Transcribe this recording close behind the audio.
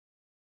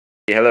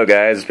Hello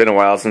guys, it's been a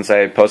while since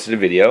I posted a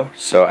video,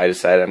 so I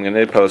decided I'm going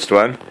to post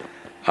one.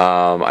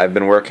 I've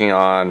been working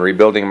on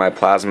rebuilding my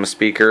plasma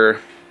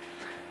speaker.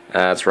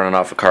 It's running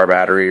off a car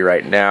battery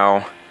right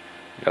now.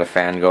 Got a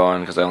fan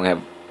going because I only have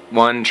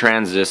one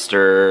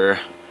transistor.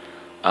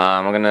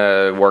 I'm going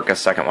to work a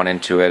second one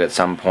into it at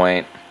some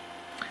point.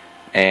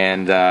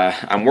 And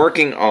I'm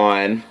working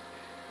on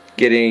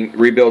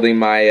rebuilding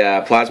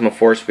my plasma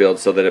force field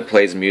so that it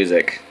plays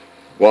music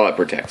while it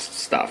protects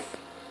stuff.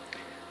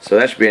 So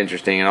that should be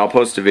interesting, and I'll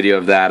post a video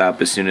of that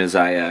up as soon as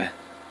I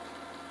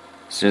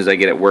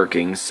get it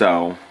working.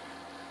 So,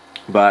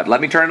 but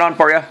let me turn it on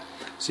for you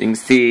so you can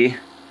see.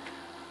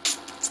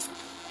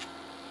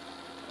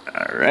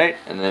 All right,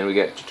 and then we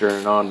get to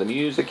turn on the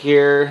music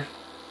here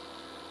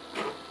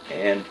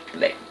and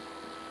play.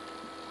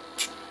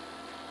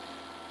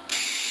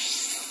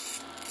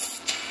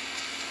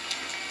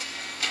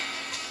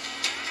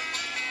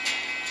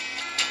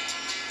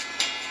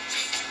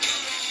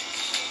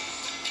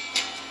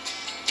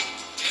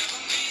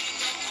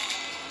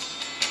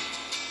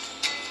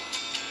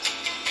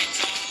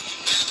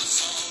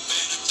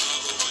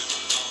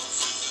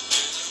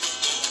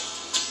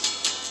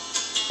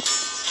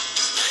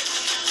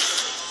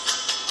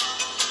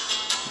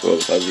 A little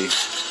fuzzy.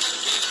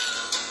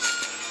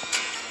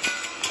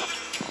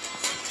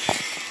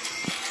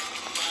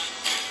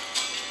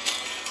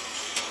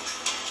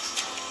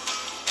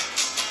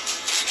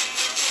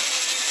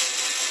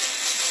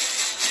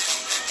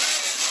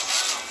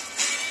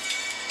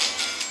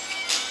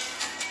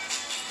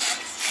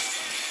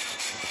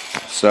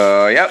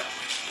 So, yep.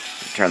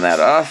 Turn that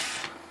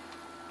off.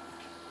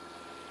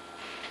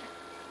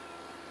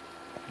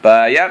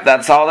 But yep,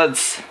 that's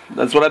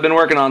what I've been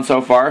working on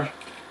so far.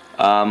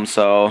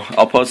 So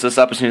I'll post this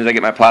up as soon as I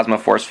get my plasma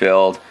force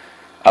field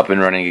up and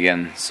running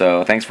again.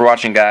 So thanks for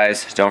watching,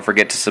 guys. Don't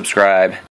forget to subscribe.